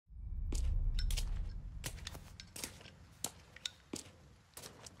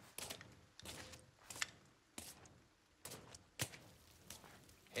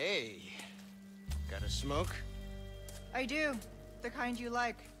Hey, got a smoke? I do. The kind you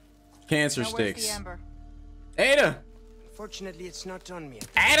like. Cancer Now where's sticks. the amber? Ada! Fortunately, it's not on me.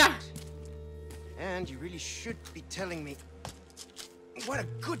 Ada! And you really should be telling me what a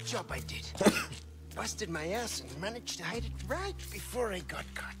good job I did. Busted my ass and managed to hide it right before I got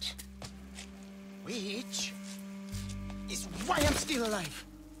caught. Which is why I'm still alive.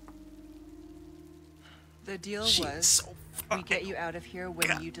 The deal She's was so we get you out of here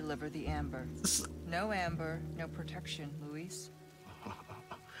when you deliver the amber. No amber, no protection, Luis.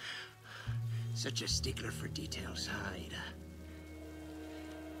 Such a stickler for details, Ida.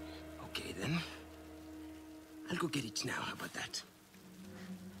 Okay then. I'll go get it now, how about that?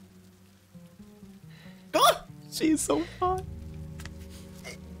 Ah, she's so hot.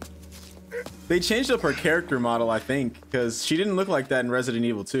 They changed up her character model, I think, because she didn't look like that in Resident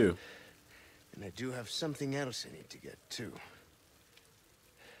Evil 2. And I do have something else I need to get too.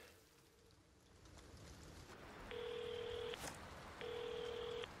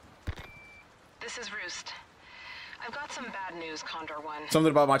 This is Roost. I've got some bad news, Condor One.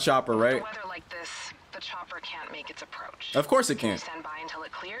 Something about my chopper, With right? the weather like this, the chopper can't make its approach. Of course it Can you can't. stand by until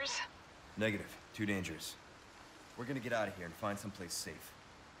it clears? Negative. Too dangerous. We're gonna get out of here and find someplace safe.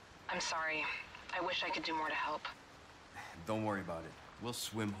 I'm sorry. I wish I could do more to help. Don't worry about it. We'll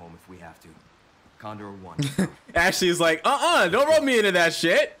swim home if we have to. Condor 1. Ashley's like, don't rub me into that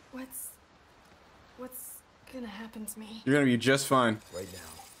shit. What's gonna happen to me? You're gonna be just fine. Right now,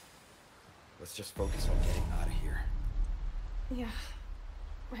 let's just focus on getting out of here. Yeah,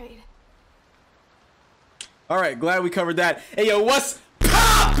 right. All right, glad we covered that. Hey, yo, what's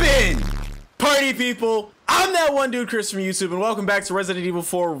poppin'? Party people, I'm that one dude, Chris from YouTube, and welcome back to Resident Evil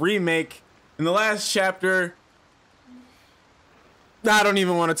 4 Remake. In the last chapter, I don't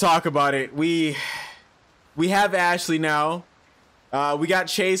even want to talk about it. We have Ashley now. We got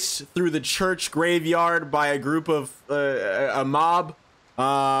chased through the church graveyard by a group of a mob,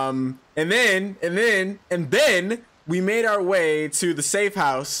 and then we made our way to the safe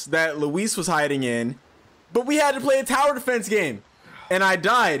house that Luis was hiding in. But we had to play a tower defense game, and I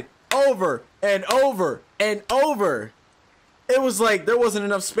died over and over and over. It was like there wasn't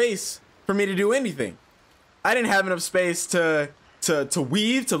enough space for me to do anything. I didn't have enough space to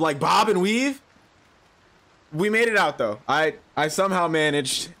weave, to like bob and weave. We made it out though. I somehow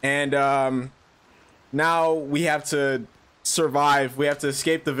managed, and now we have to survive. We have to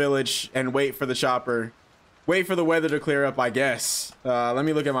escape the village and wait for the chopper. Wait for the weather to clear up, I guess. Let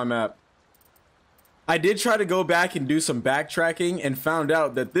me look at my map. I did try to go back and do some backtracking and found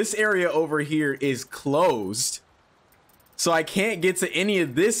out that this area over here is closed. So I can't get to any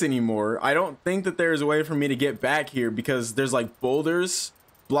of this anymore. I don't think that there's a way for me to get back here because there's like boulders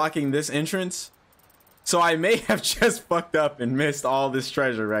blocking this entrance. So I may have just fucked up and missed all this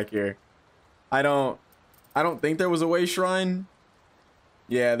treasure right here. I don't think there was a way shrine.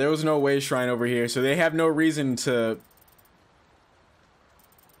 Yeah, there was no way shrine over here. So they have no reason to...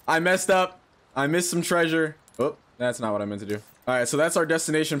 I messed up. I missed some treasure. Oh, that's not what I meant to do. All right, so that's our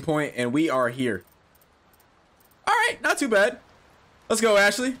destination point, and we are here. All right, not too bad. Let's go,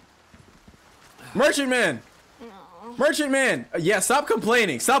 Ashley. Merchant man. Merchant man. Yeah, stop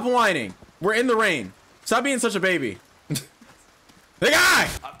complaining. Stop whining. We're in the rain. Stop being such a baby. The guy.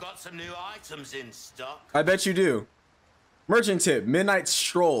 I've got some new items in stock. I bet you do. Merchant tip, midnight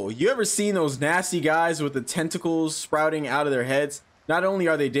stroll. You ever seen those nasty guys with the tentacles sprouting out of their heads? Not only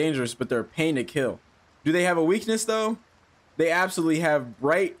are they dangerous, but they're a pain to kill. Do they have a weakness though? They absolutely have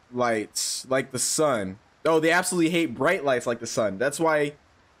bright lights like the sun. Oh, they absolutely hate bright lights like the sun. That's why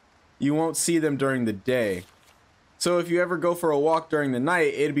you won't see them during the day. So if you ever go for a walk during the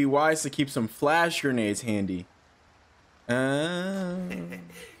night, it'd be wise to keep some flash grenades handy. Come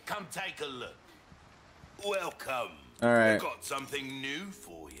take a look. Welcome. All right. I've got something new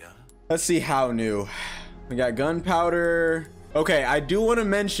for you. Let's see how new. We got gunpowder. Okay, I do want to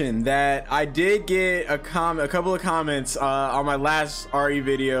mention that I did get a couple of comments on my last RE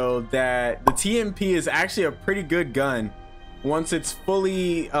video that the TMP is actually a pretty good gun once it's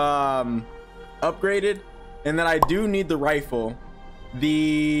fully upgraded, and that I do need the rifle.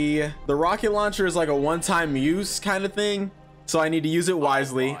 The rocket launcher is like a one-time use kind of thing, so I need to use it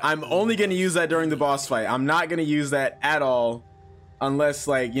wisely. I'm only going to use that during the boss fight. I'm not going to use that at all unless,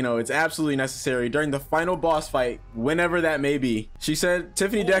 like, you know, it's absolutely necessary during the final boss fight, whenever that may be. She said,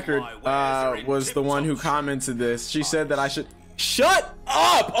 Tiffany Deckard was the one who commented this. She said that I should shut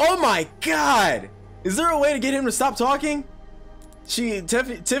up. Oh my god, is there a way to get him to stop talking?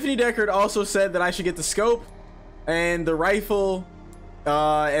 Tiffany Deckard also said that I should get the scope and the rifle,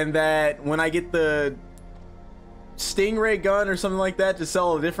 and that when I get the stingray gun or something like that to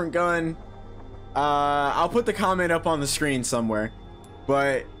sell a different gun. I'll put the comment up on the screen somewhere.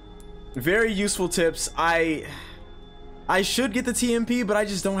 But very useful tips. I should get the TMP, but I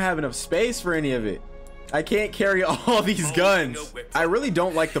just don't have enough space for any of it. I can't carry all these guns. I really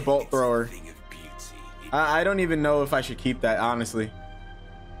don't like the bolt thrower. I don't even know if I should keep that, honestly.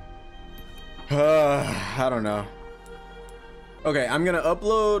 I don't know. Okay, I'm gonna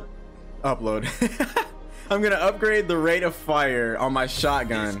upload. I'm gonna upgrade the rate of fire on my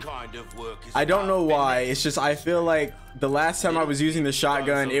shotgun. I don't know why. It's just I feel like the last time I was using the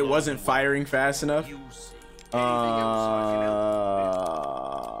shotgun, it wasn't firing fast enough.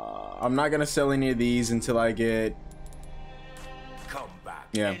 I'm not gonna sell any of these until I get.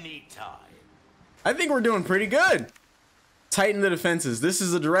 Yeah. I think we're doing pretty good. Tighten the defenses. This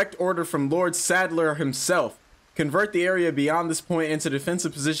is a direct order from Lord Sadler himself. Convert the area beyond this point into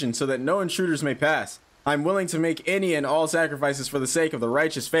defensive position so that no intruders may pass. I'm willing to make any and all sacrifices for the sake of the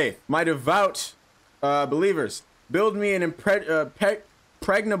righteous faith. My devout believers, build me an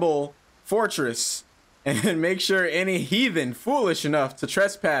impregnable fortress and make sure any heathen foolish enough to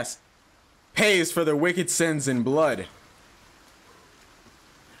trespass pays for their wicked sins in blood.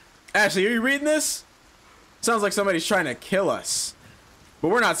 Ashley, are you reading this? Sounds like somebody's trying to kill us. But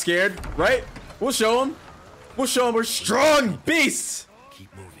we're not scared, right? We'll show them. We'll show them we're strong beasts.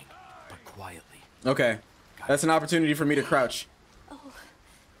 Keep moving, but quietly. Okay. That's an opportunity for me to crouch. Oh,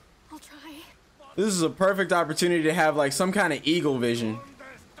 I'll try. This is a perfect opportunity to have like some kind of eagle vision.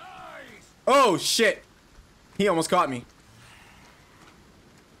 Oh shit. He almost caught me.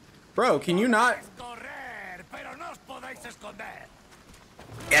 Bro, can you not?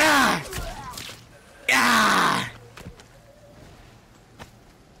 Yeah! Yeah!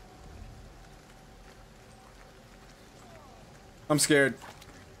 I'm scared.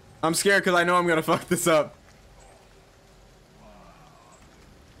 I'm scared because I know I'm gonna fuck this up.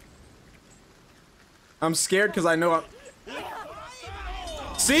 I'm scared because I know I'm...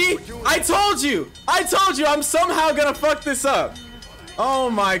 See? I told you! I told you I'm somehow gonna fuck this up. Oh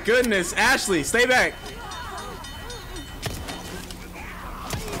my goodness. Ashley, stay back.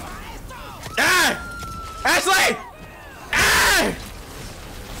 Ah! Ashley! Ah!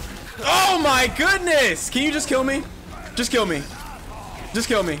 Oh my goodness! Can you just kill me? Just kill me. Just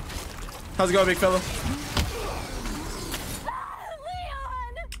kill me. How's it going, big fella?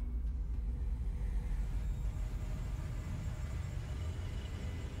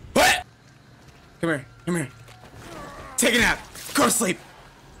 What? Come here. Come here. Take a nap. Go to sleep.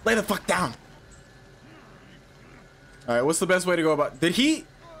 Lay the fuck down. All right. What's the best way to go about? Did he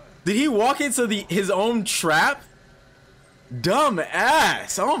walk into his own trap? Dumb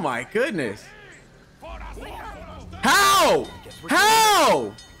ass. Oh my goodness. How?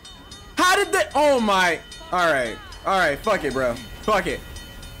 How? How did that? Oh my. All right. All right. Fuck it, bro. Fuck it.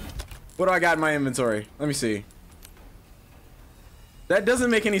 What do I got in my inventory? Let me see. That doesn't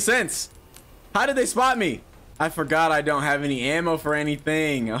make any sense. How did they spot me? I forgot I don't have any ammo for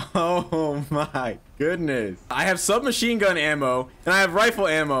anything. Oh my goodness. I have submachine gun ammo and I have rifle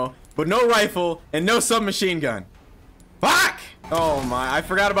ammo, but no rifle and no submachine gun. Fuck! Oh my. I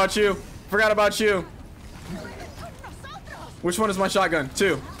forgot about you. Forgot about you. Which one is my shotgun?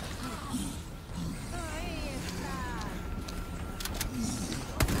 2.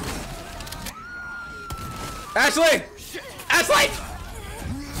 Ashley! Ashley!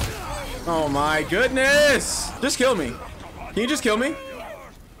 Oh my goodness! Just kill me. Can you just kill me?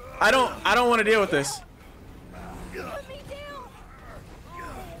 I don't want to deal with this.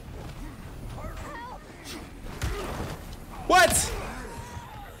 What?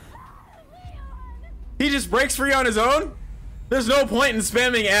 He just breaks free on his own? There's no point in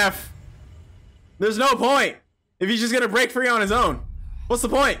spamming F. There's no point if he's just gonna break free on his own. What's the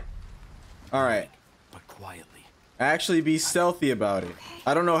point? All right. But quietly. Actually be stealthy about it.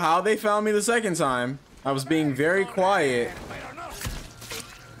 I don't know how they found me the second time. I was being very quiet.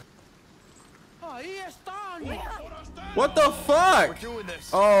 What the fuck?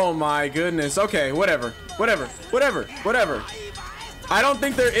 Oh my goodness. Okay, whatever. Whatever. Whatever. Whatever. I don't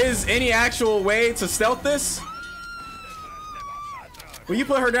think there is any actual way to stealth this. Will you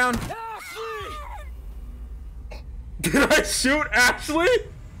put her down? Did I shoot Ashley?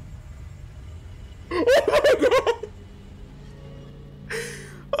 Oh my god!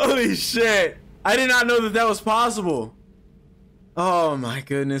 Holy shit! I did not know that that was possible. Oh my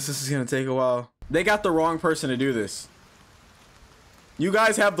goodness, this is gonna take a while. They got the wrong person to do this. You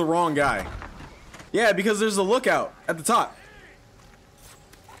guys have the wrong guy. Yeah, because there's a lookout at the top.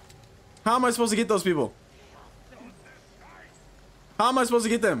 How am I supposed to get those people? How am I supposed to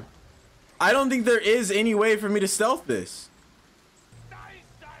get them? I don't think there is any way for me to stealth this.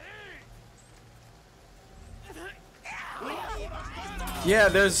 Yeah,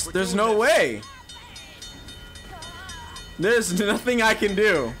 there's no way. There's nothing I can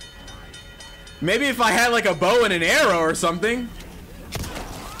do. Maybe if I had like a bow and an arrow or something.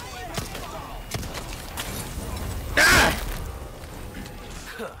 Ah!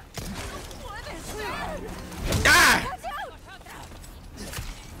 Ah!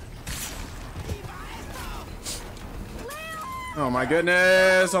 Oh my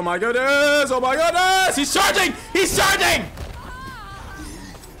goodness! Oh my goodness! Oh my goodness! He's charging! He's charging!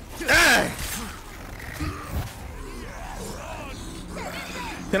 Ah!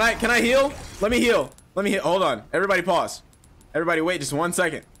 Can I heal? Let me heal. Let me heal. Hold on. Everybody pause. Everybody wait just 1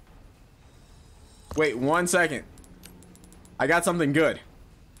 second. Wait 1 second. I got something good.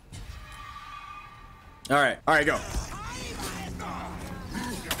 All right. All right, go.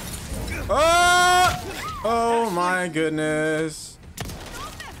 Oh! Oh my goodness.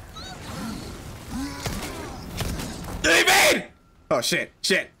 Evade! Oh shit,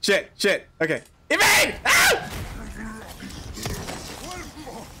 shit, shit, shit. Okay. Evade! Ah!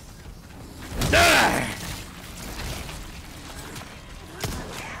 Ah!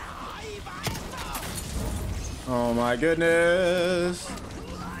 Oh my goodness.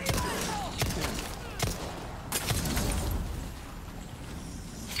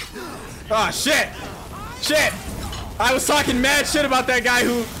 Oh shit! Shit! I was talking mad shit about that guy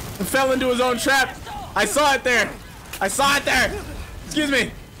who fell into his own trap. I saw it there. I saw it there. Excuse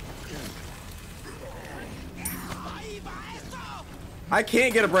me. I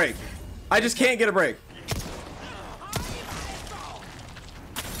can't get a break. I just can't get a break.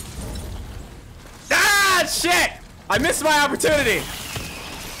 Ah, shit! I missed my opportunity.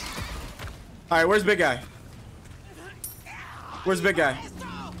 All right, where's big guy? Where's big guy?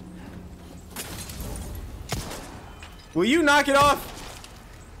 Will you knock it off?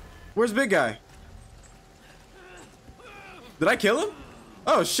 Where's big guy? Did I kill him?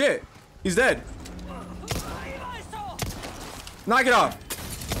 Oh shit. He's dead. Knock it off.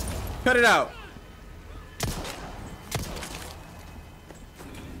 Cut it out.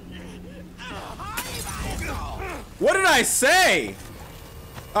 What did I say?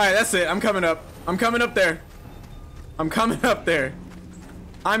 Alright, that's it. I'm coming up. I'm coming up there. I'm coming up there.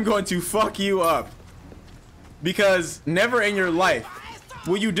 I'm going to fuck you up. Because never in your life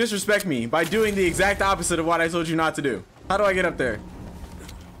will you disrespect me by doing the exact opposite of what I told you not to do. How do I get up there?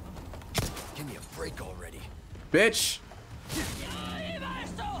 Give me a break already. Bitch.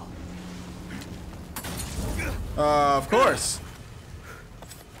 Of course.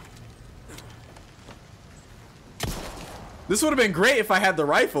 This would have been great if I had the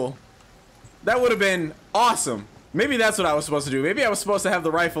rifle. That would have been awesome. Maybe that's what I was supposed to do. Maybe I was supposed to have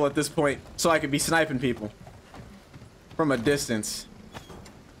the rifle at this point so I could be sniping people from a distance.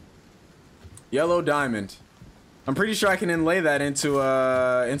 Yellow diamond. I'm pretty sure I can inlay that into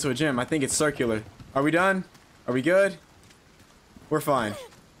a gem. I think it's circular. Are we done? Are we good? We're fine.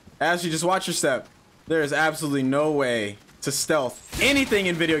 Ashley, just watch your step. There is absolutely no way to stealth anything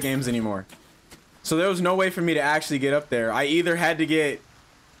in video games anymore. So there was no way for me to actually get up there. I either had to get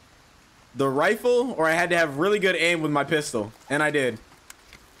the rifle or I had to have really good aim with my pistol. And I did.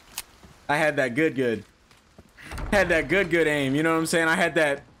 I had that good. Had that good aim. You know what I'm saying? I had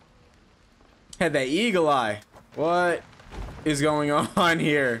that eagle eye. What is going on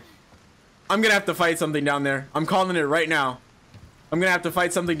here? I'm gonna have to fight something down there. I'm calling it right now. I'm gonna have to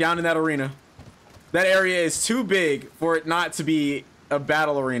fight something down in that arena. That area is too big for it not to be a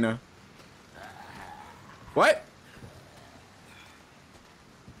battle arena. What?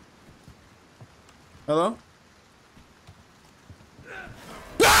 Hello?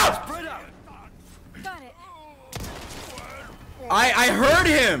 Ah! Got it. I heard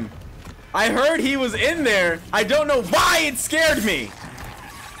him. I heard he was in there. I don't know why it scared me.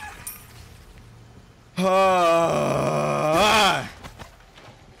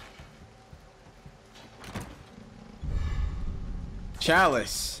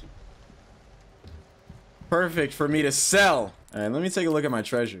 Chalice. Perfect for me to sell. All right, let me take a look at my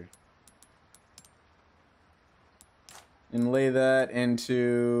treasure. And lay that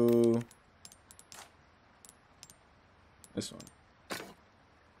into this one.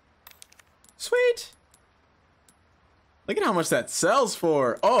 Sweet. Look at how much that sells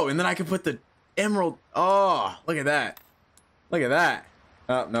for. Oh, and then I can put the emerald. Oh, look at that. Look at that.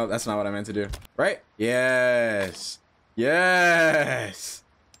 Oh, no, that's not what I meant to do. Right? Yes. Yes.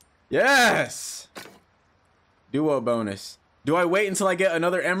 Yes. Duo bonus. Do I wait until I get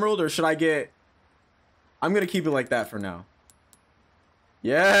another emerald or should I get... I'm going to keep it like that for now.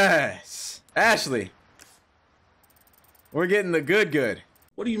 Yes. Ashley. We're getting the good.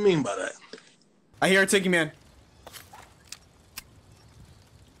 What do you mean by that? I hear a ticking man.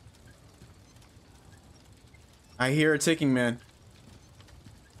 I hear a ticking man.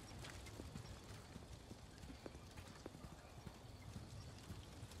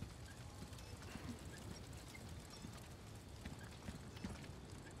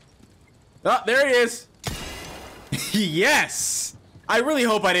 Oh, there he is. Yes. I really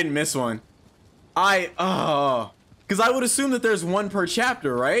hope I didn't miss one. Because I would assume that there's one per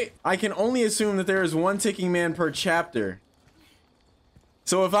chapter, right? I can only assume that there is one ticking man per chapter.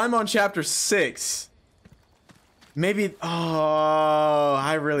 So if I'm on chapter 6, maybe,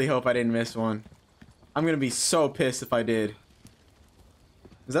 I really hope I didn't miss one. I'm gonna be so pissed if I did.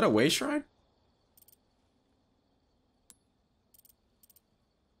 Is that a way shrine?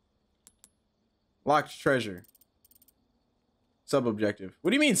 Locked treasure. Sub-objective.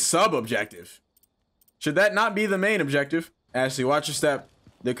 What do you mean sub-objective? Should that not be the main objective? Ashley, watch your step.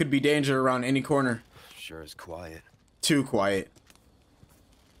 There could be danger around any corner. Sure is quiet. Too quiet.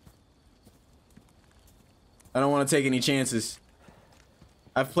 I don't want to take any chances.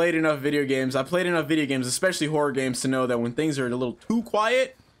 I've played enough video games. I've played enough video games, especially horror games, to know that when things are a little too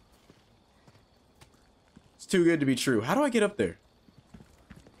quiet, it's too good to be true. How do I get up there?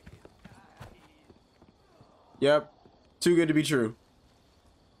 Yep. Too good to be true.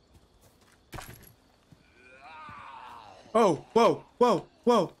 Oh, whoa, whoa,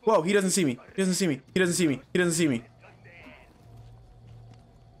 whoa, whoa. He doesn't see me. He doesn't see me. He doesn't see me. He doesn't see me.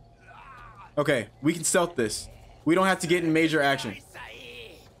 Okay, we can stealth this. We don't have to get in major action.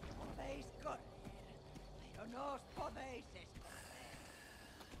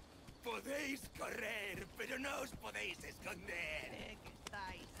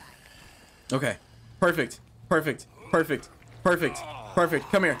 Okay, perfect. Perfect. Perfect. Perfect.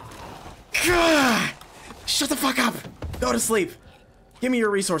 Perfect. Come here. Gah! Shut the fuck up. Go to sleep. Give me your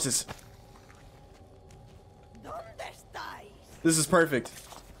resources. This is perfect.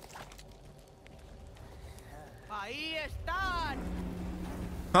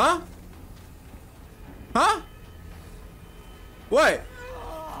 Huh? Huh? What?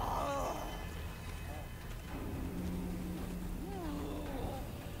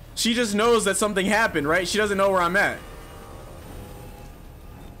 She just knows that something happened, right? She doesn't know where I'm at.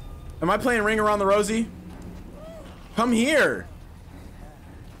 Am I playing Ring Around the Rosie? Come here.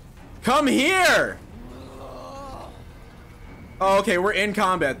 Come here. Oh, okay, we're in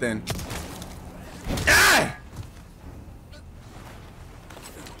combat then. Ah!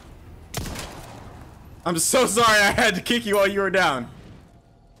 I'm so sorry I had to kick you while you were down.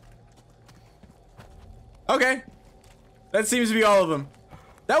 Okay. That seems to be all of them.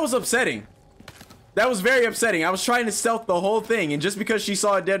 That was upsetting. That was very upsetting. I was trying to stealth the whole thing, and just because she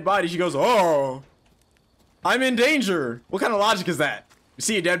saw a dead body, she goes, "Oh, I'm in danger." What kind of logic is that? You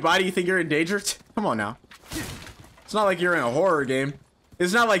see a dead body, you think you're in danger? Come on now. It's not like you're in a horror game.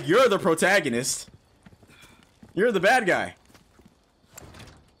 It's not like you're the protagonist. You're the bad guy.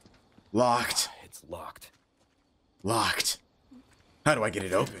 Locked. It's locked. Locked. How do I get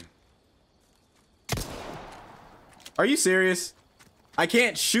it open? Are you serious? I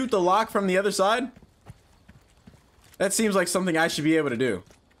can't shoot the lock from the other side? That seems like something I should be able to do.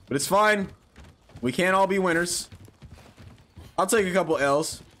 But it's fine. We can't all be winners. I'll take a couple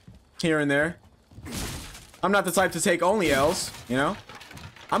L's here and there. I'm not the type to take only L's, you know?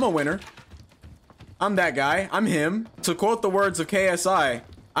 I'm a winner. I'm that guy. I'm him. To quote the words of KSI,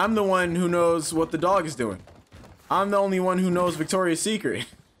 I'm the one who knows what the dog is doing. I'm the only one who knows Victoria's Secret.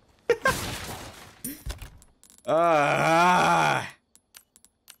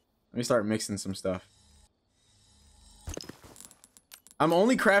 Let me start mixing some stuff. I'm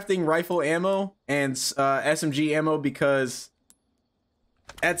only crafting rifle ammo and SMG ammo because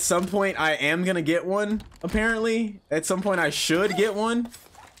at some point I am gonna get one, apparently. At some point I should get one.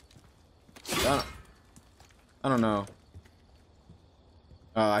 I don't know.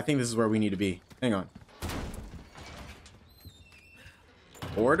 I think this is where we need to be. Hang on.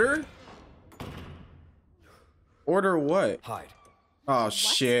 Order? Order what? Hide. Oh,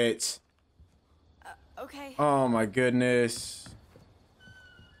 shit. Okay. Oh my goodness.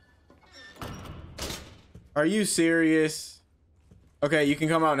 Are you serious? Okay, you can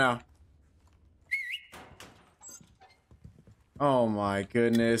come out now. Oh my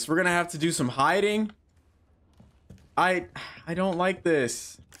goodness. We're gonna have to do some hiding. I don't like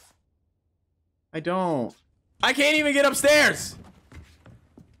this. I don't. I can't even get upstairs.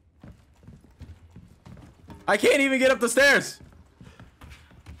 I can't even get up the stairs.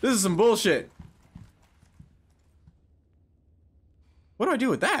 This is some bullshit. What do I do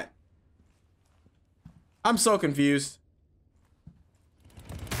with that? I'm so confused.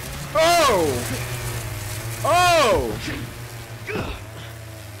 Oh! Oh!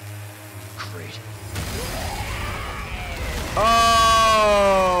 Great.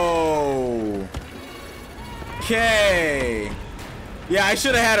 Oh! Okay. Yeah, I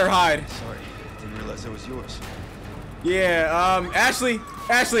should have had her hide. Sorry, didn't realize that was yours. Yeah, Ashley,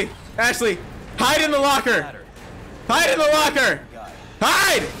 hide in the locker. Hide in the locker.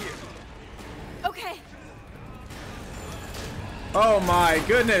 Hide! Okay. Oh my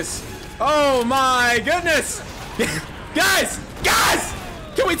goodness. Oh my goodness. Guys,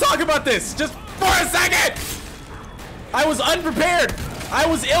 can we talk about this just for a second? I was unprepared. I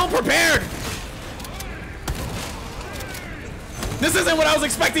was ill prepared. This isn't what I was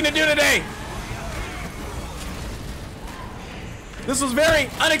expecting to do today. This was very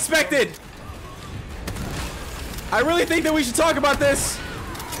unexpected. I really think that we should talk about this.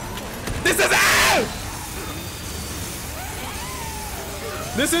 This is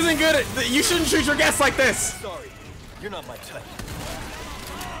This isn't good. You shouldn't treat your guests like this. Sorry, you're not my type.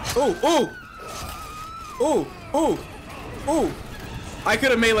 Ooh, ooh. Ooh, ooh, ooh. I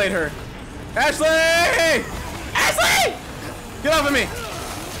could have meleeed her. Ashley! Ashley! Get off of me.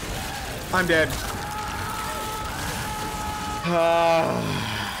 I'm dead.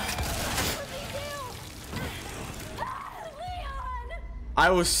 I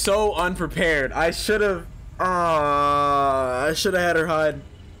was so unprepared. I should have had her hide.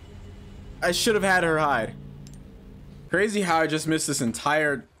 I should have had her hide. Crazy how I just missed this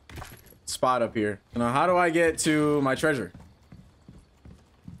entire spot up here. Now, how do I get to my treasure?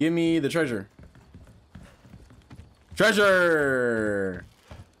 Give me the treasure. Treasure!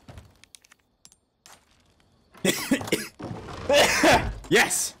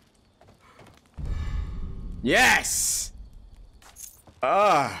 Yes! Yes!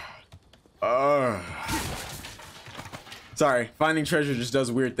 Sorry, finding treasure just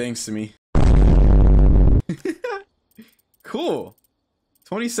does weird things to me. Cool.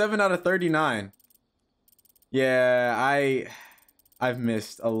 27 out of 39. Yeah, I've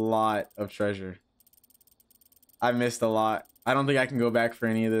missed a lot of treasure. I've missed a lot. I don't think I can go back for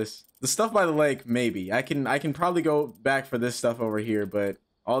any of this. The stuff by the lake, maybe. I can probably go back for this stuff over here, but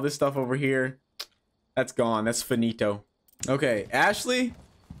all this stuff over here, that's gone. That's finito. Okay, Ashley,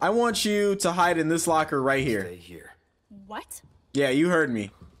 I want you to hide in this locker right here. Stay here. What? Yeah, you heard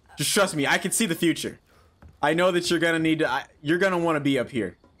me. Just trust me. I can see the future. I know that you're gonna need to. You're gonna want to be up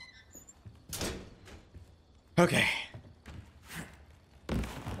here. Okay.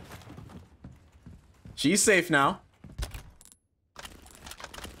 She's safe now.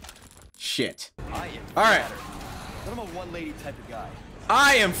 Shit. All right. I'm a one-lady type of guy.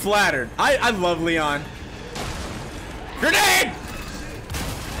 I am flattered. I love Leon. Grenade!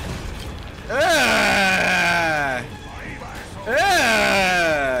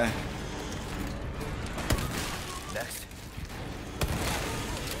 Next.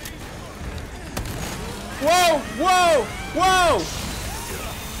 Whoa! Whoa! Whoa!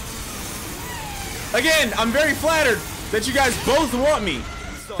 Again, I'm very flattered that you guys both want me.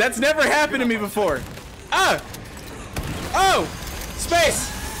 That's never happened to me before. Ah! Oh! Space!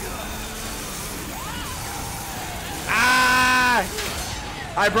 Ah!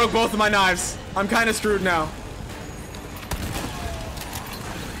 I broke both of my knives. I'm kind of screwed now.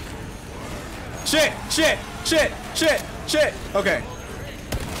 Shit! Shit! Shit! Shit! Shit! Okay.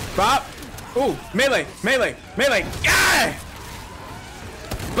 Bop! Ooh! Melee! Melee! Melee! Ah!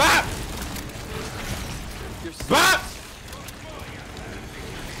 Bop! Bop!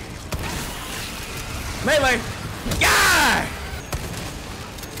 Melee! Yeah!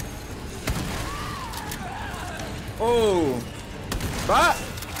 Oh! Bop!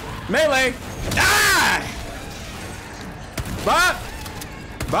 Melee! Ah! Bop!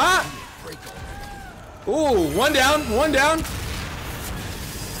 Bop! Ooh, one down, one down.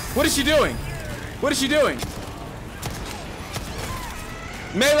 What is she doing? What is she doing?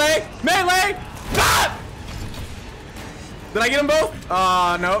 Melee! Melee! Bop! Did I get them both?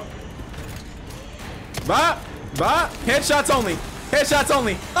 No. Bop! Bop! Headshots only! Headshots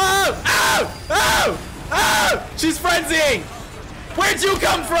only! Oh! Oh! Oh! Oh! She's frenzying! Where'd you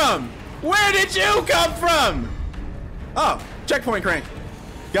come from? Where did you come from? Oh, checkpoint crank.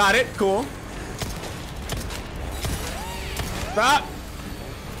 Got it. Cool. Bop!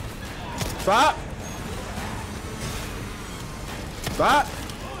 Bop! Bop!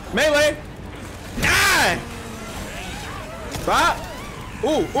 Melee! Ah! Bop!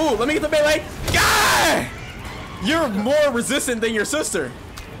 Ooh, ooh, let me get the melee. Ah! You're more resistant than your sister.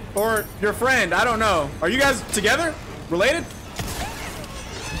 Or your friend, I don't know. Are you guys together? Related?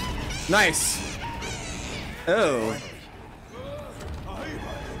 Nice. Oh.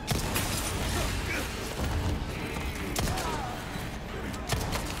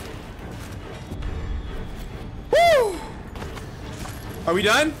 Woo! Are we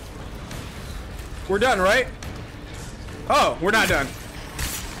done? We're done, right? Oh, we're not done.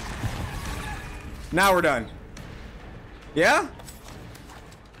 Now we're done. Yeah?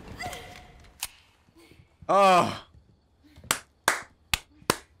 Oh.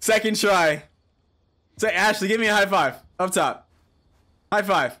 Second try. Say, Ashley, give me a high five. Up top. High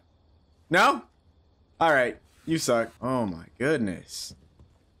five. No? Alright. You suck. Oh my goodness.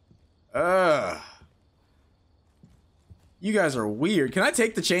 Ugh. You guys are weird. Can I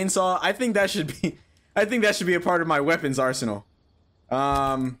take the chainsaw? I think that should be a part of my weapons arsenal.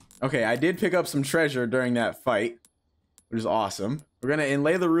 Okay, I did pick up some treasure during that fight, which is awesome. We're gonna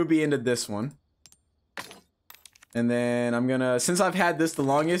inlay the ruby into this one. And then I'm gonna, since I've had this the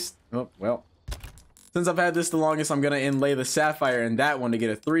longest, I'm gonna inlay the sapphire in that one to get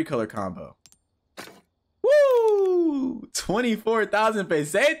a 3-color combo. Woo! 24,000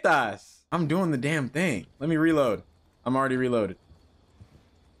 pesetas! I'm doing the damn thing. Let me reload. I'm already reloaded.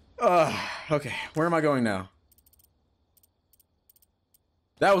 Okay, where am I going now?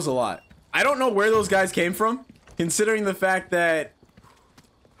 That was a lot. I don't know where those guys came from, considering the fact that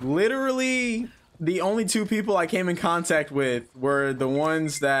literally the only 2 people I came in contact with were the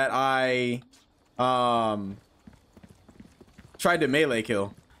ones that I tried to melee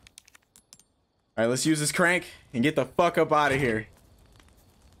kill. Alright, let's use this crank and get the fuck up out of here.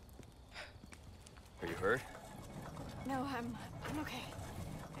 Are you hurt? No, I'm okay.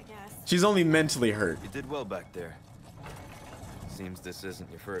 I guess. She's only mentally hurt. You did well back there. Seems this isn't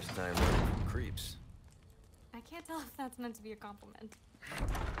your first time running from creeps. I can't tell if that's meant to be a compliment.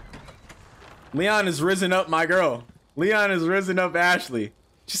 Leon has risen up my girl. Leon has risen up Ashley.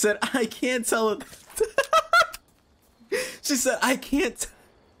 She said, I can't tell it. She said, I can't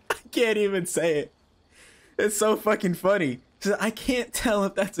even say it. It's so fucking funny. She said, I can't tell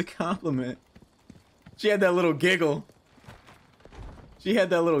if that's a compliment. She had that little giggle.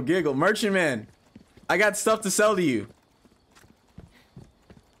 Merchant man, I got stuff to sell to you.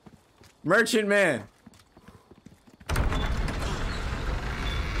 Merchant man.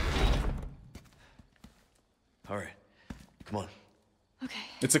 All right, come on. Okay.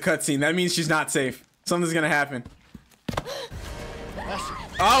 It's a cutscene. That means she's not safe. Something's gonna happen.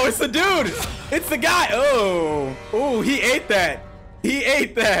 Oh, it's the dude. It's the guy. Oh, oh, he ate that. He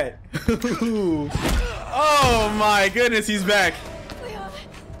ate that. Oh my goodness, he's back. Leon.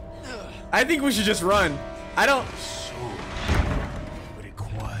 I think we should just run. I don't.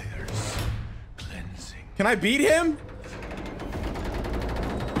 Requires cleansing. Can I beat him?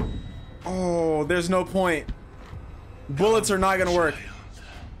 Oh, there's no point. Bullets are not gonna work.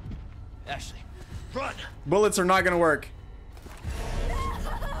 Ashley, run! Bullets are not gonna work.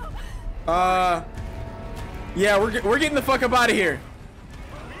 Yeah, we're getting the fuck up out of here.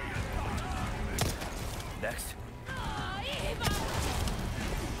 Next.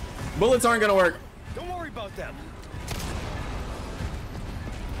 Bullets aren't gonna work. Don't worry about them.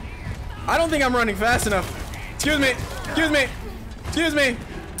 I don't think I'm running fast enough. Excuse me. Excuse me. Excuse me.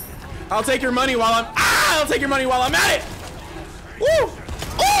 I'll take your money while I'll take your money while I'm at it. Woo!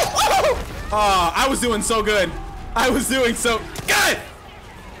 Oh, I was doing so good. I was doing so good.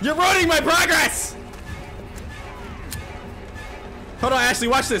 You're ruining my progress. Hold on, Ashley.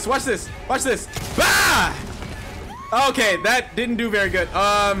 Watch this. Watch this. Watch this. Bah! Okay, that didn't do very good.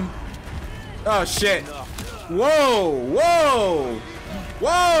 Oh shit. Whoa! Whoa!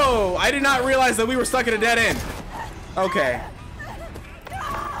 Whoa! I did not realize that we were stuck at a dead end. Okay.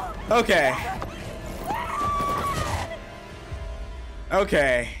 Okay.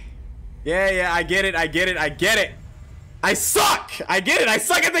 Okay. Yeah, I get it. I get it. I get it. I suck. I get it. I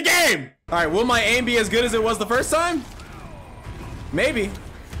suck at the game. All right. Will my aim be as good as it was the first time? Maybe.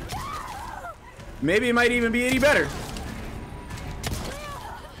 Maybe it might even be any better.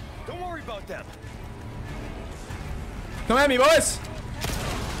 Don't worry about them. Come at me, boys.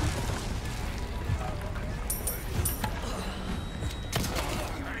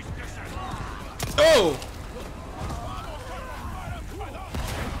 Oh!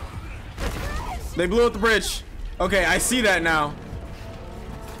 They blew up the bridge. Okay, I see that now.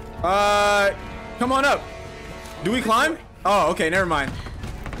 Come on up. Do we climb? Oh, okay, never mind.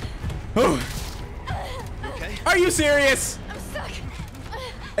 Oh. Okay. Are you serious? I'm stuck.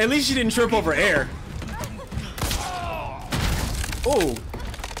 At least you didn't trip over air. Ooh.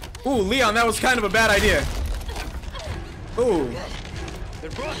 Ooh, Leon, that was kind of a bad idea. Ooh.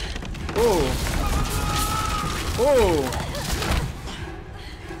 Ooh. Ooh.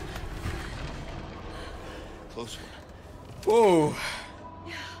 close one. Whoa.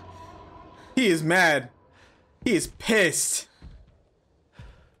 He is mad. He is pissed.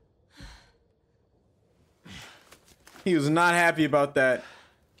 He was not happy about that.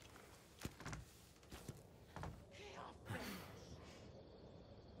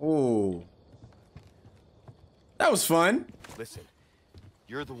 Oh. That was fun. Listen,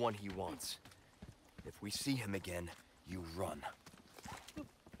 you're the one he wants. If we see him again, you run.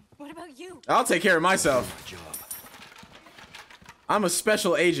 What about you? I'll take care of myself. Good job. I'm a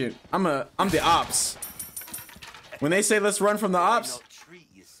special agent. I'm the ops. When they say let's run from the ops, Not treat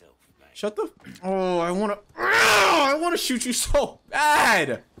yourself, mate. shut the. Oh, I wanna shoot you so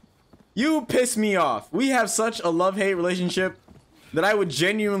bad. You piss me off. We have such a love-hate relationship that I would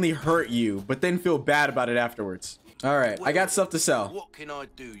genuinely hurt you, but then feel bad about it afterwards. All right, I got stuff to sell. What can I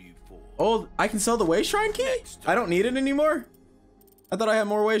do you for? Oh, I can sell the way shrine key? I don't need it anymore? I thought I had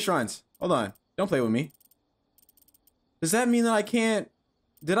more way shrines. Hold on. Don't play with me. Does that mean that I can't...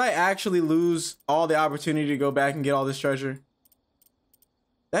 Did I actually lose all the opportunity to go back and get all this treasure?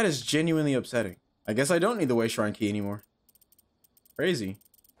 That is genuinely upsetting. I guess I don't need the way shrine key anymore. Crazy.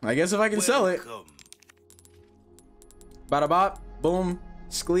 I guess if I can sell it. Welcome. Bada bop, boom,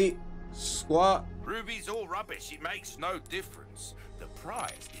 skleet, squat. Ruby's all rubbish. It makes no difference. The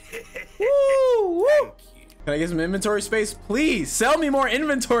prize. Woo, woo. Thank you. Can I get some inventory space? Please, sell me more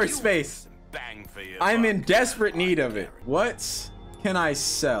inventory space. Some bang for your I'm in buck. desperate need of it. What can I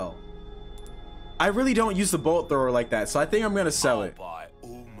sell? I really don't use the bolt thrower like that, so I think I'm gonna sell it. I'll buy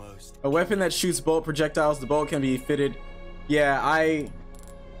almost. A weapon that shoots bolt projectiles. The bolt can be fitted. Yeah, I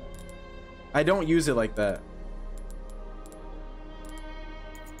don't use it like that.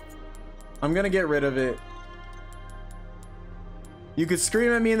 I'm gonna get rid of it. You could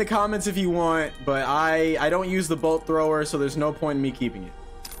scream at me in the comments if you want, but I don't use the bolt thrower, so there's no point in me keeping it.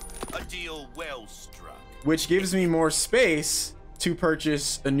 A deal well struck. Which gives me more space to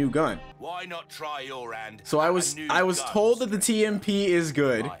purchase a new gun. Why not try your hand? So I was told that the TMP is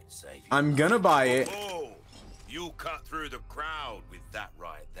good. Might save you. I'm gonna buy it. Oh, you cut through the crowd with that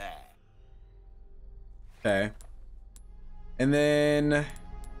right there. Okay. And then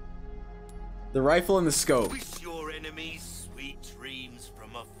the rifle and the scope. Wish your enemies sweet dreams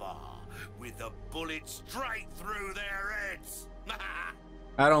from afar, with a bullet straight through their heads.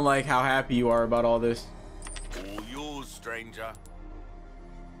 I don't like how happy you are about all this. All yours, stranger.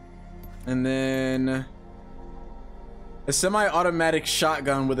 And then a semi-automatic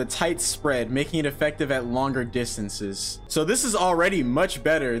shotgun with a tight spread, making it effective at longer distances. So this is already much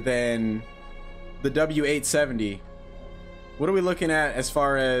better than the W870. What are we looking at as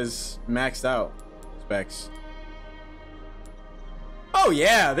far as maxed out specs? Oh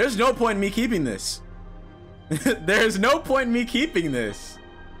yeah, there's no point in me keeping this. There's no point in me keeping this.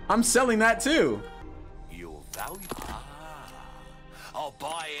 I'm selling that too. Your value. I'll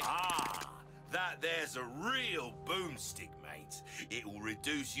buy it. That there's a real boomstick, mate. It will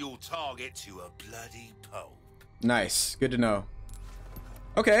reduce your target to a bloody pulp. Nice, good to know.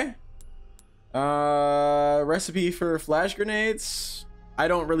 Okay. Recipe for flash grenades. I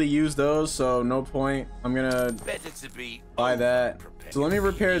don't really use those, so no point. I'm gonna Better to be buy that. So let me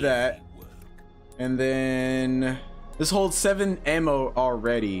repair that. And then this holds 7 ammo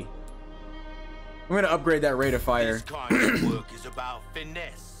already. I'm gonna upgrade that rate of fire. This kind of work is about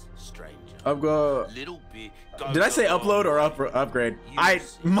finesse, stranger. Little bit. Did I say upload or upgrade?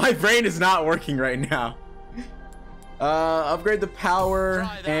 My brain is not working right now. Upgrade the power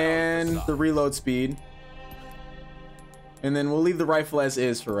and the reload speed. And then we'll leave the rifle as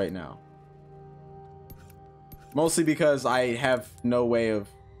is for right now. Mostly because I have no way of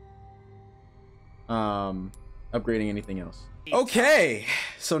upgrading anything else. Okay,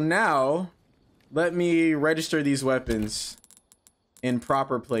 so now let me register these weapons in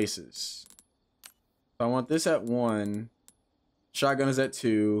proper places. So I want this at 1. Shotgun is at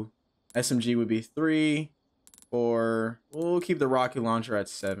 2. SMG would be 3. 4. We'll keep the rocket launcher at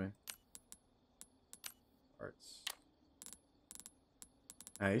 7. Parts.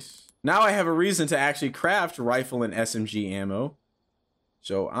 Nice. Now I have a reason to actually craft rifle and SMG ammo.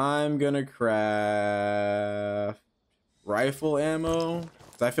 So I'm gonna craft rifle ammo,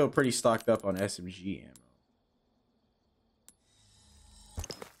 because I feel pretty stocked up on SMG ammo.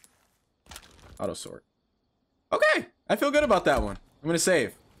 Auto sort. Okay, I feel good about that one. I'm gonna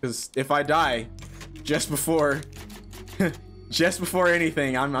save, because if I die just before just before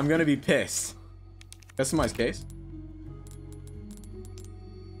anything, I'm gonna be pissed. Customize case.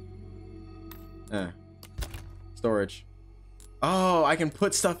 Storage. Oh, I can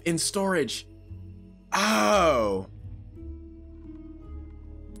put stuff in storage. Oh.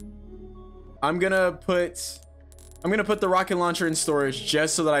 I'm gonna put I'm gonna put the rocket launcher in storage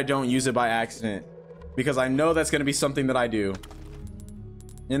just so that I don't use it by accident, because I know that's gonna be something that I do.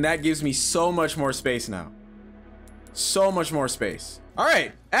 And that gives me so much more space now. So much more space. All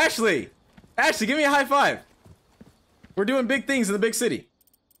right, Ashley. Ashley, give me a high five. We're doing big things in the big city.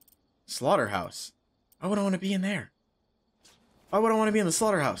 Slaughterhouse. Why would I want to be in there? Why would I want to be in the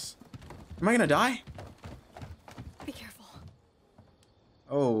slaughterhouse? Am I gonna die? Be careful.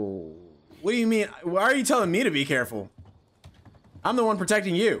 Oh, what do you mean? Why are you telling me to be careful? I'm the one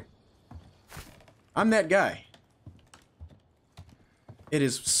protecting you. I'm that guy. It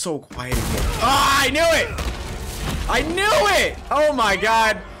is so quiet in here. Ah, I knew it! I knew it! Oh my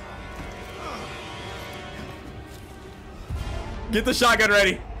god. Get the shotgun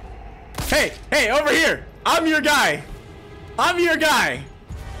ready. Hey, hey, over here. I'm your guy. I'm your guy.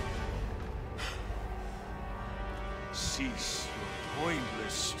 Cease your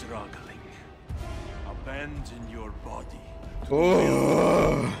pointless struggling. Abandon your body.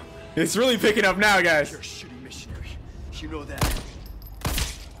 Oh, it's really picking up now, guys. You're a shitty missionary. You know that.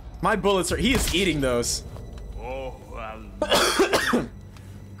 My bullets are, he is eating those. Oh, Almighty,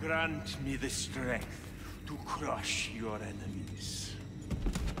 grant me the strength to crush your enemies.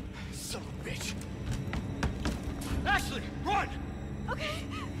 Son of a bitch. Ashley, run! Okay.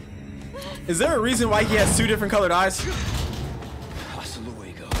 Is there a reason why he has two different colored eyes? Hasta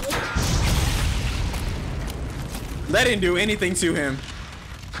luego. That didn't do anything to him.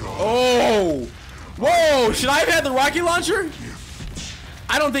 Oh! Whoa! Should I have had the rocket launcher?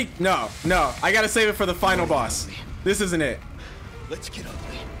 I don't think. No, no. I gotta save it for the final boss. This isn't it. Let's get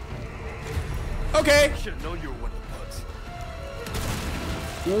ugly. Okay. Should have known you were one of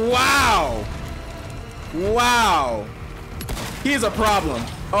the bugs. Wow. Wow. He is a problem.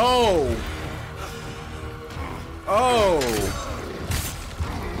 Oh. Oh.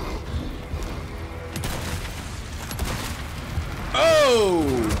 Oh.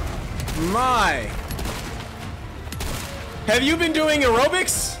 My. Have you been doing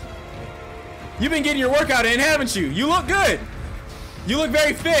aerobics? You've been getting your workout in, haven't you? You look good. You look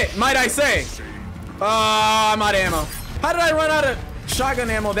very fit, might I say. I'm out of ammo. How did I run out of shotgun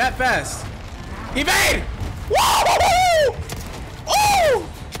ammo that fast? Evade! Whoa! Oh!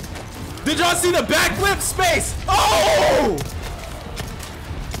 Did y'all see the backflip space? Oh!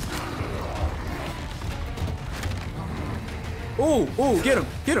 Ooh, ooh, get him,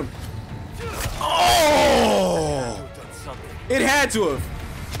 get him. Oh! It had to have.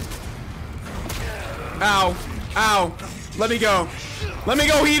 Ow, ow. Let me go. Let me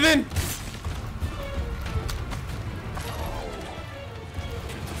go, heathen.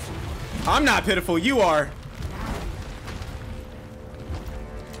 I'm not pitiful, you are.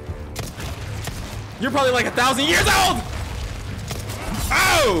 You're probably like 1,000 years old!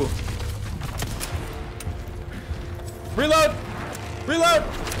 Oh! Reload! Reload!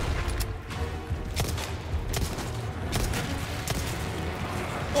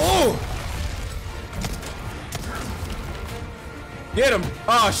 Oh! Get him!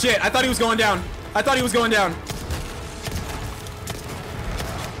 Oh shit, I thought he was going down. I thought he was going down.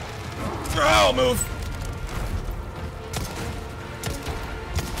 Oh, move!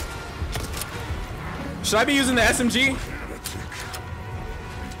 Should I be using the SMG?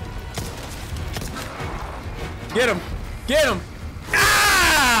 Get him! Get him!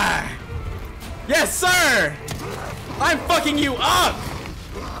 Ah! Yes, sir! I'm fucking you up!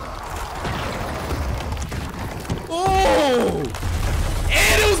 Oh!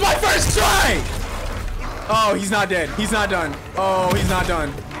 And it was my first try! Oh, he's not dead. He's not done. Oh, he's not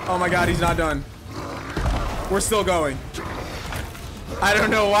done. Oh my god, he's not done. We're still going. I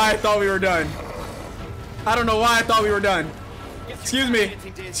don't know why I thought we were done. I don't know why I thought we were done. Excuse me.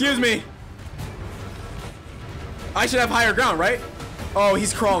 Excuse me. I should have higher ground, right? Oh,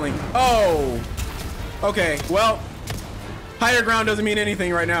 he's crawling. Oh. Okay, well, higher ground doesn't mean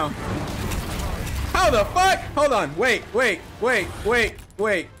anything right now. How the fuck? Hold on. Wait.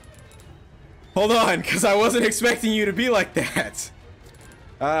 Hold on, because I wasn't expecting you to be like that.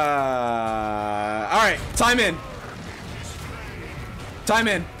 Alright, time in. Time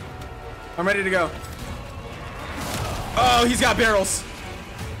in. I'm ready to go. Oh, he's got barrels.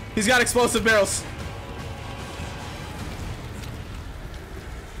 He's got explosive barrels.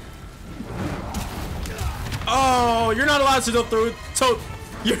 Oh, you're not allowed to throw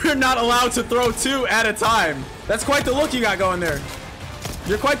you're not allowed to throw two at a time. That's quite the look you got going there.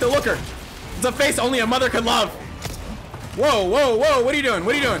 You're quite the looker. It's a face only a mother could love. Whoa, whoa, whoa, what are you doing?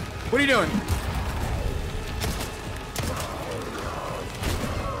 What are you doing? What are you doing?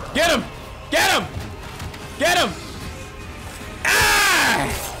 Get him! Get him! Get him! Ah!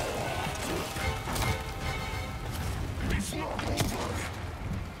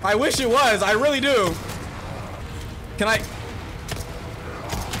 I wish it was. I really do. Can I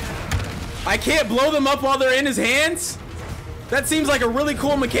can't blow them up while they're in his hands? That seems like a really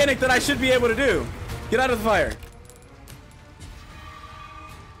cool mechanic that I should be able to do. Get out of the fire.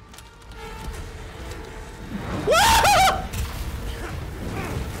 Woo!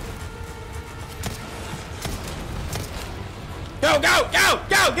 Go, go, go,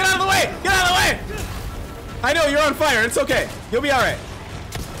 go! Get out of the way! Get out of the way! I know, you're on fire. It's okay. You'll be alright.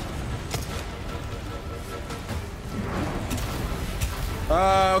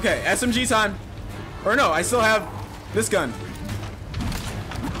 Okay, SMG time. Or no, I still have this gun.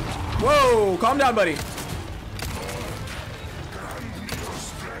 Whoa, calm down, buddy.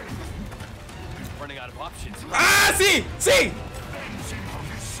 Running out of options. Ah, see! See!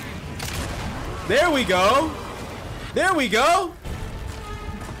 There we go. There we go.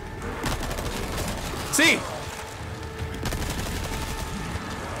 See?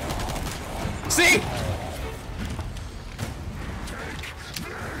 See?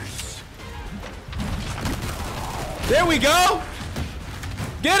 There we go.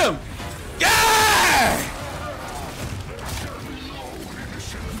 Get him. Yeah!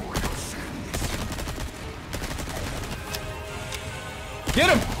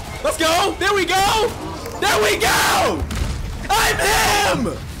 Get him. Let's go. There we go. There we go. I'm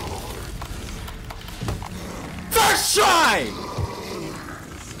him. First try.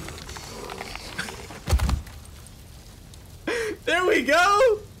 There we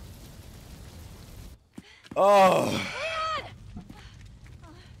go. Oh.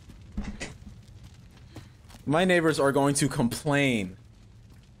 My neighbors are going to complain.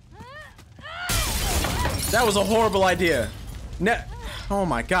 That was a horrible idea. Oh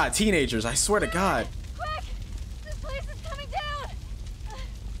my god, teenagers, I swear to god. Quick! This place is coming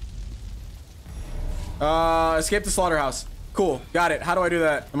down! Escape the slaughterhouse. Cool, got it. How do I do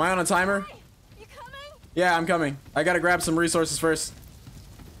that? Am I on a timer? You coming? Yeah, I'm coming. I gotta grab some resources first.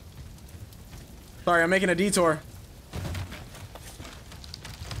 Sorry, I'm making a detour.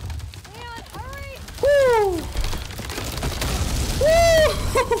 Leon, hurry! Woo!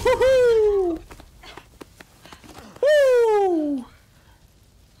 Woo! Woo!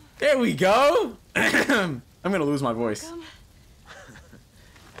 There we go. I'm gonna lose my voice.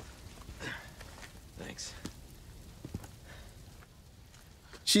 Thanks.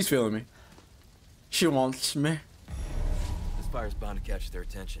 She's feeling me. She wants me. This fire's bound to catch their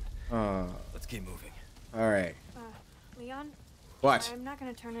attention. Let's keep moving. All right. Leon? What? I'm not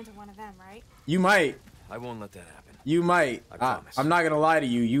gonna turn into one of them, right? You might. I won't let that happen. You might. I promise. I'm not gonna lie to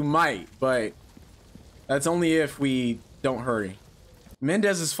you. You might, but that's only if we don't hurry.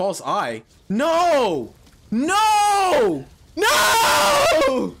 Mendez's false eye. No! No!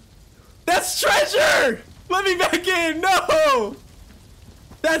 No! That's treasure! Let me back in! No!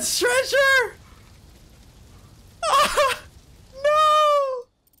 That's treasure! Ah, no!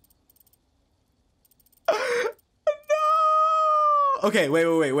 No! Okay,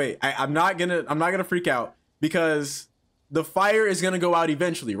 wait. I'm not gonna freak out because the fire is gonna go out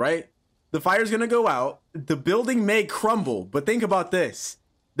eventually, right? The fire's gonna go out. The building may crumble, but think about this.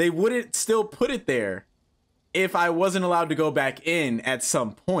 They wouldn't still put it there if I wasn't allowed to go back in at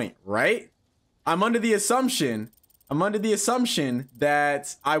some point, right? I'm under the assumption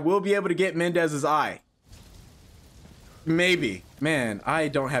that I will be able to get Mendez's eye. Maybe. Man, I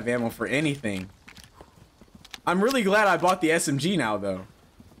don't have ammo for anything. I'm really glad I bought the SMG now, though.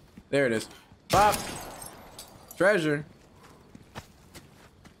 There it is. Pop. Treasure.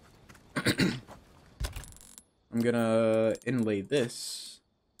 I'm gonna inlay this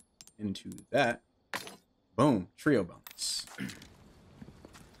into that. Boom. Trio bonus.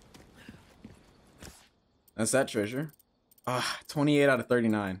 That's that treasure. 28 out of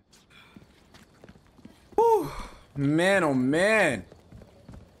 39. Whew. Man, oh man.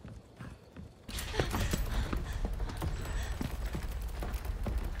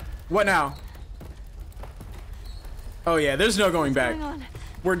 What now? Oh yeah, there's no going back.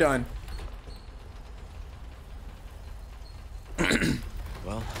 We're done.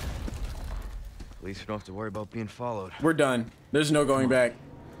 Well, at least we don't have to worry about being followed. We're done. There's no going back.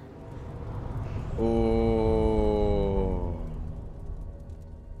 Oh.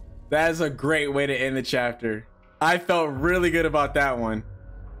 That is a great way to end the chapter. I felt really good about that one.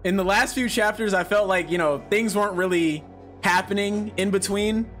 In the last few chapters, I felt like, you know, things weren't really happening in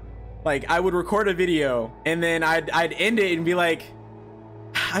between. Like, I would record a video and then I'd end it and be like,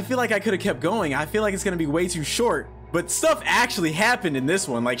 I feel like I could have kept going. I feel like it's gonna be way too short. But stuff actually happened in this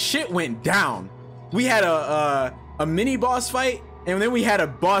one. Like, shit went down. We had a mini boss fight, and then we had a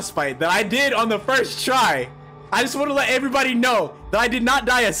boss fight that I did on the first try. I just want to let everybody know that I did not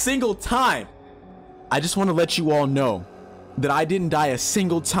die a single time. I just want to let you all know that I didn't die a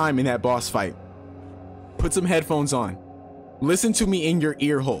single time in that boss fight. Put some headphones on. Listen to me in your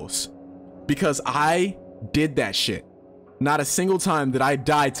ear holes. Because I did that shit. Not a single time did I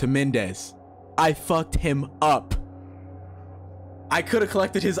die to Mendez. I fucked him up. I could have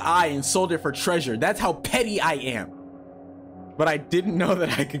collected his eye and sold it for treasure. That's how petty I am. But I didn't know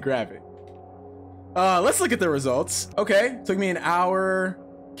that I could grab it. Let's look at the results. Okay, took me an hour.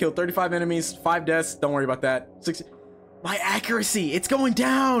 Killed 35 enemies, 5 deaths. Don't worry about that. 6. My accuracy, it's going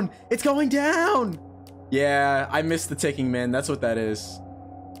down. It's going down. Yeah, I missed the ticking, man. That's what that is.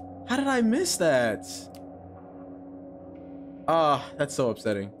 How did I miss that? Ah, that's so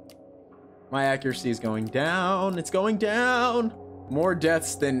upsetting. My accuracy is going down. It's going down. More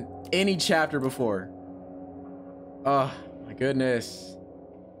deaths than any chapter before. Oh my goodness.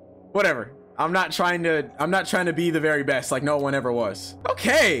 Whatever. I'm not trying to be the very best like no one ever was.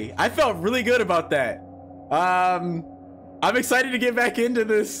 Okay, I felt really good about that. I'm excited to get back into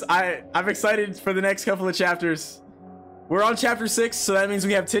this. I'm excited for the next couple of chapters. We're on chapter 6, so that means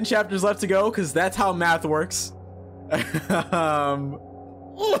we have 10 chapters left to go, because that's how math works.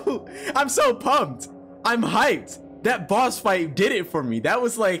 Ooh, I'm so pumped. I'm hyped. That boss fight did it for me. That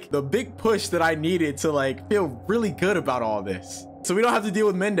was like the big push that I needed to like feel really good about all this. So we don't have to deal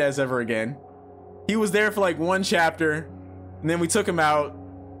with Mendez ever again. He was there for like 1 chapter, and then we took him out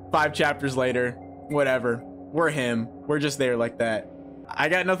 5 chapters later. Whatever. We're him. We're just there like that. I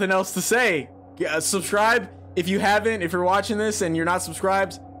got nothing else to say. Subscribe if you haven't. If you're watching this and you're not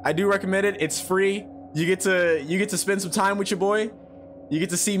subscribed, I do recommend it. It's free. You get to spend some time with your boy. You get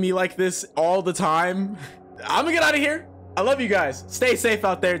to see me like this all the time. I'm gonna get out of here. I love you guys. Stay safe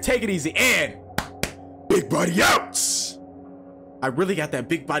out there. Take it easy. And big body out. I really got that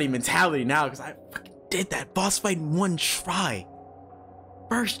big body mentality now because I fucking did that boss fight in 1 try.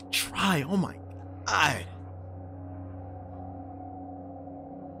 First try. Oh my God.